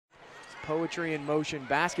Poetry in motion,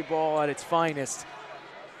 basketball at its finest.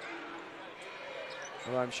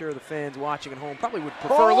 Well, I'm sure the fans watching at home probably would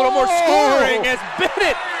prefer a little more scoring as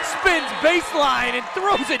Bennett spins baseline and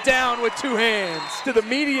throws it down with two hands. To the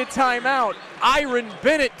media timeout, Iron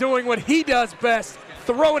Bennett doing what he does best,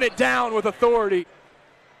 throwing it down with authority.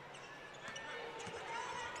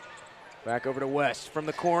 Back over to West from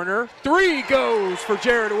the corner. Three goes for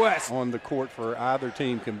Jared West. On the court for either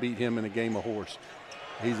team can beat him in a game of horse.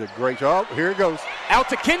 He's a great job. Here it goes. Out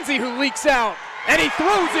to Kinsey, who leaks out. And he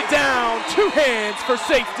throws it down, two hands for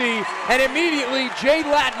safety, and immediately Jay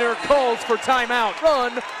Ladner calls for timeout.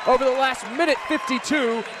 Run over the last minute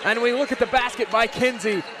 52, and we look at the basket by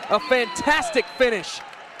Kinsey. A fantastic finish.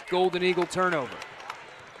 Golden Eagle turnover.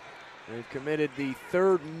 They've committed the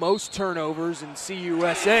third most turnovers in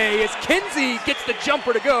CUSA as Kinsey gets the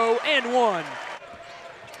jumper to go and one.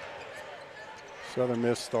 Southern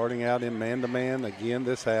Miss starting out in man-to-man again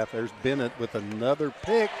this half. There's Bennett with another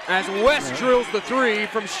pick. As West drills the three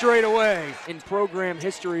from straight away. In program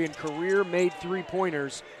history and career made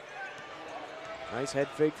three-pointers. Nice head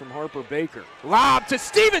fake from Harper Baker. Lob to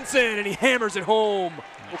Stevenson, and he hammers it home.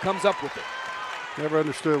 Who comes up with it? Never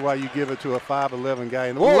understood why you give it to a 5'11" guy.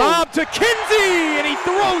 In the lob to Kinsey, and he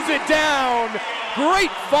throws it down.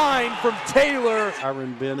 Great find from Taylor.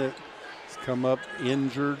 Iron Bennett has come up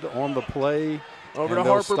injured on the play. Over and to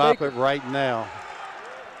Harper stop Baker. It right now.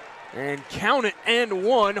 And count it and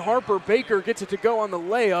one. Harper Baker gets it to go on the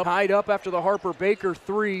layup. Tied up after the Harper Baker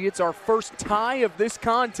three. It's our first tie of this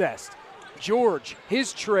contest. George,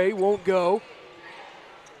 his tray won't go.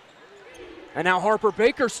 And now Harper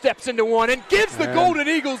Baker steps into one and gives the Golden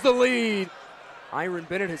Eagles the lead. Iron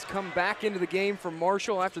Bennett has come back into the game for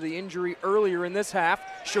Marshall after the injury earlier in this half.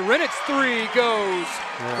 Sharinet's three goes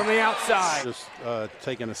from the outside. Just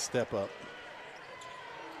taking a step up.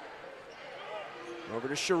 Over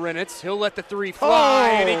to Sharinetz. He'll let the three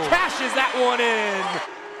fly, and he cashes that one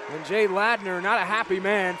in. And Jay Ladner, not a happy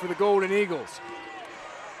man for the Golden Eagles.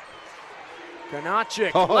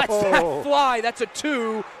 Kanachik lets that fly. That's a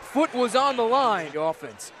two. Foot was on the line. The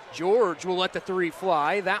offense. George will let the three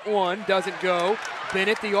fly. That one doesn't go.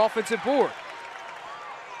 Bennett, the offensive board.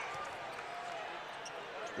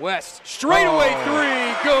 West, straightaway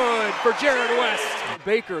three. Good for Jared West.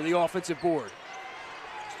 Baker, the offensive board.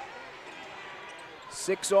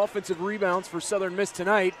 6 offensive rebounds for Southern Miss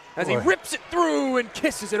tonight as he rips it through and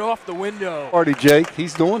kisses it off the window. Party Jake,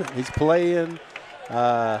 he's doing it. He's playing.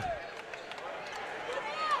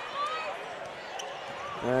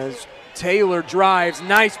 As Taylor drives,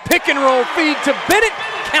 nice pick and roll feed to Bennett,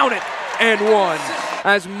 count it, and one.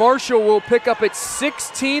 As Marshall will pick up its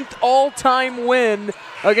 16th all-time win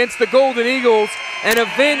against the Golden Eagles and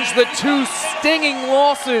avenge the 2 stinging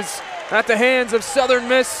losses at the hands of Southern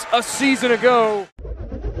Miss a season ago.